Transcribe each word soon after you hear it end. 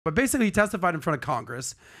But basically, he testified in front of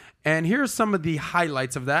Congress. And here's some of the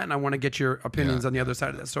highlights of that, and I want to get your opinions on the other side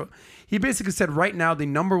of this. So he basically said right now the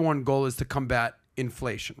number one goal is to combat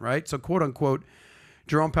inflation, right? So quote unquote,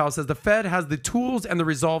 Jerome Powell says the Fed has the tools and the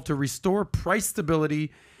resolve to restore price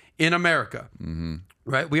stability in America.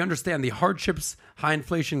 Right? We understand the hardships high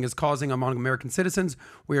inflation is causing among American citizens.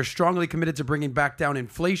 We are strongly committed to bringing back down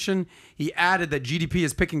inflation. He added that GDP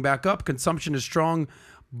is picking back up, consumption is strong,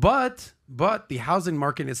 but the housing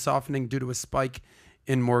market is softening due to a spike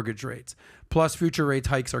in mortgage rates. Plus, future rate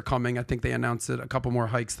hikes are coming. I think they announced it, a couple more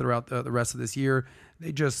hikes throughout the rest of this year.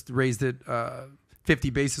 They just raised it 50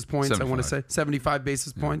 basis points, 75. I want to say, 75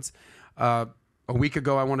 basis points a week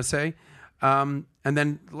ago, I want to say. And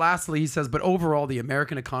then lastly, he says, but overall, the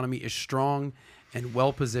American economy is strong and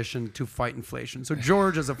well-positioned to fight inflation. So,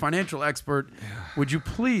 George, as a financial expert, would you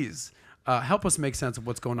please help us make sense of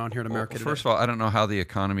what's going on here in America today? First of all, I don't know how the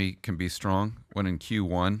economy can be strong when in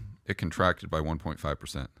Q1 it contracted by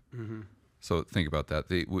 1.5%. So think about that.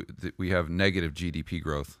 We have negative GDP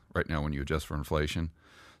growth right now when you adjust for inflation.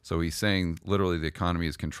 So he's saying literally the economy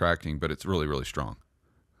is contracting, but it's really, really strong.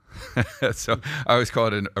 So I always call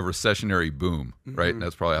it a recessionary boom, right? And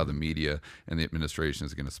that's probably how the media and the administration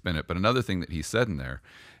is going to spin it. But another thing that he said in there,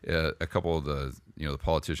 a couple of the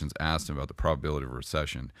politicians asked him about the probability of a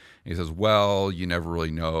recession. And he says, well, you never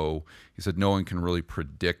really know. He said, no one can really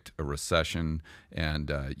predict a recession.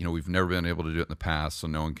 And, we've never been able to do it in the past, so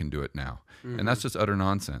no one can do it now. And that's just utter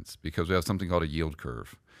nonsense because we have something called a yield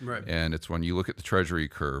curve. Right. And it's when you look at the Treasury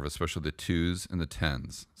curve, especially the 2s and the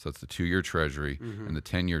 10s. So it's the 2-year Treasury and the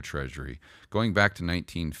 10-year Treasury. Going back to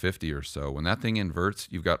 1950 or so, when that thing inverts,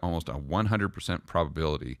 you've got almost a 100%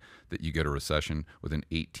 probability that you get a recession within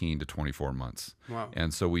 18 to 24 months. Wow.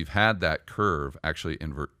 And so we've had that curve actually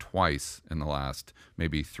invert twice in the last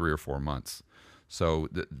maybe 3 or 4 months. So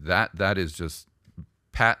that is just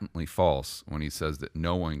patently false when he says that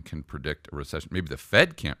no one can predict a recession. Maybe the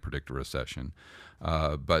Fed can't predict a recession,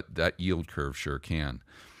 but that yield curve sure can.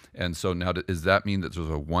 And so now, does that mean that there's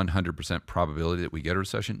a 100% probability that we get a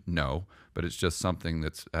recession? No, but it's just something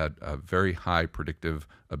that's had a very high predictive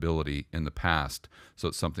ability in the past. So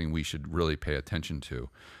it's something we should really pay attention to.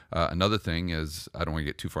 Another thing is, I don't want to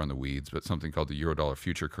get too far in the weeds, but something called the Eurodollar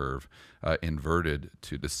future curve inverted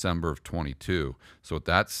to December of 22. So what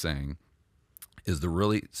that's saying is the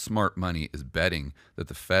really smart money is betting that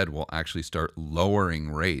the Fed will actually start lowering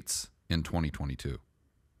rates in 2022.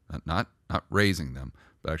 Not raising them,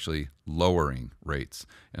 but actually lowering rates.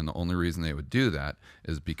 And the only reason they would do that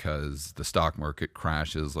is because the stock market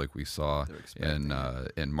crashes like we saw in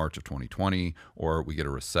March of 2020, or we get a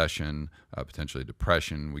recession, potentially a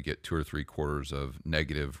depression. We get 2 or 3 quarters of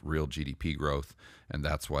negative real GDP growth, and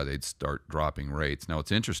that's why they'd start dropping rates. Now,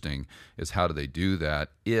 what's interesting is how do they do that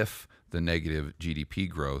if the negative GDP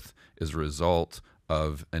growth is a result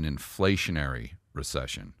of an inflationary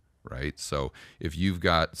recession? Right? So if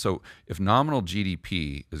nominal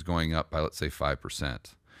GDP is going up by, let's say,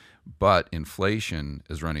 5%, but inflation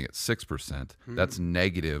is running at 6%, that's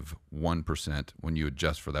negative 1% when you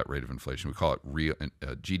adjust for that rate of inflation. We call it real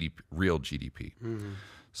GDP.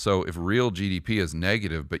 So if real GDP is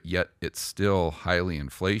negative, but yet it's still highly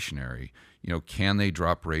inflationary, can they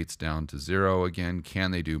drop rates down to 0 again?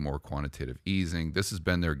 Can they do more quantitative easing? This has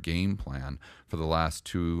been their game plan for the last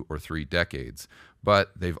 2 or 3 decades.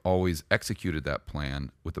 But they've always executed that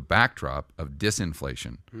plan with the backdrop of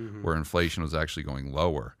disinflation, where inflation was actually going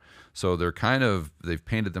lower. So they've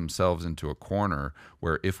painted themselves into a corner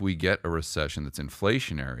where if we get a recession that's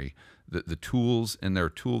inflationary, the tools in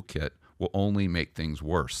their toolkit will only make things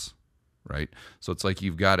worse, right? So it's like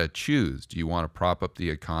you've got to choose. Do you want to prop up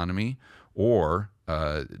the economy, or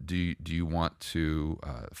do you want to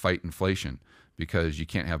fight inflation? Because you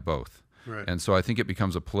can't have both. Right. And so I think it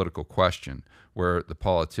becomes a political question where the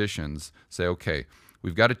politicians say, okay,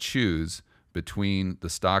 we've got to choose between the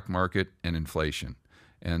stock market and inflation.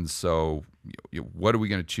 And so what are we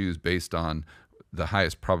going to choose based on the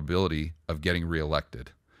highest probability of getting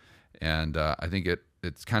reelected? And I think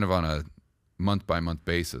it's kind of on a month-by-month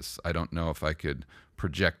basis. I don't know if I could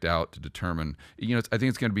project out to determine, I think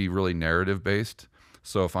it's going to be really narrative-based.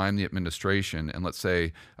 So if I'm the administration and let's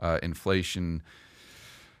say inflation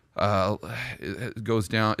it goes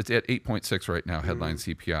down, it's at 8.6 right now, headline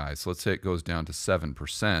CPI. So let's say it goes down to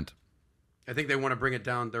 7%. I think they want to bring it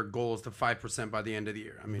down. Their goal is to 5% by the end of the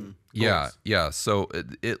year. I mean, yeah. So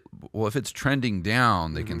if it's trending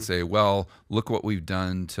down, they can say, well, look what we've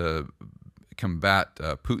done to combat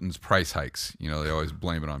Putin's price hikes. They always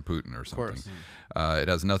blame it on Putin or something. Of course. It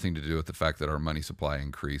has nothing to do with the fact that our money supply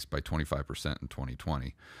increased by 25% in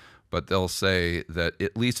 2020. but they'll say that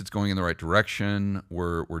at least it's going in the right direction.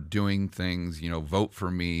 We're doing things, vote for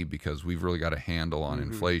me because we've really got a handle on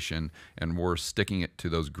inflation, and we're sticking it to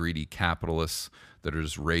those greedy capitalists that are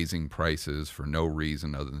just raising prices for no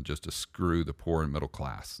reason other than just to screw the poor and middle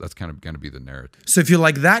class. That's kind of going to be the narrative. So if you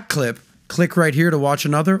like that clip, click right here to watch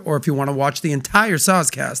another, or if you want to watch the entire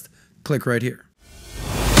Saucecast, click right here.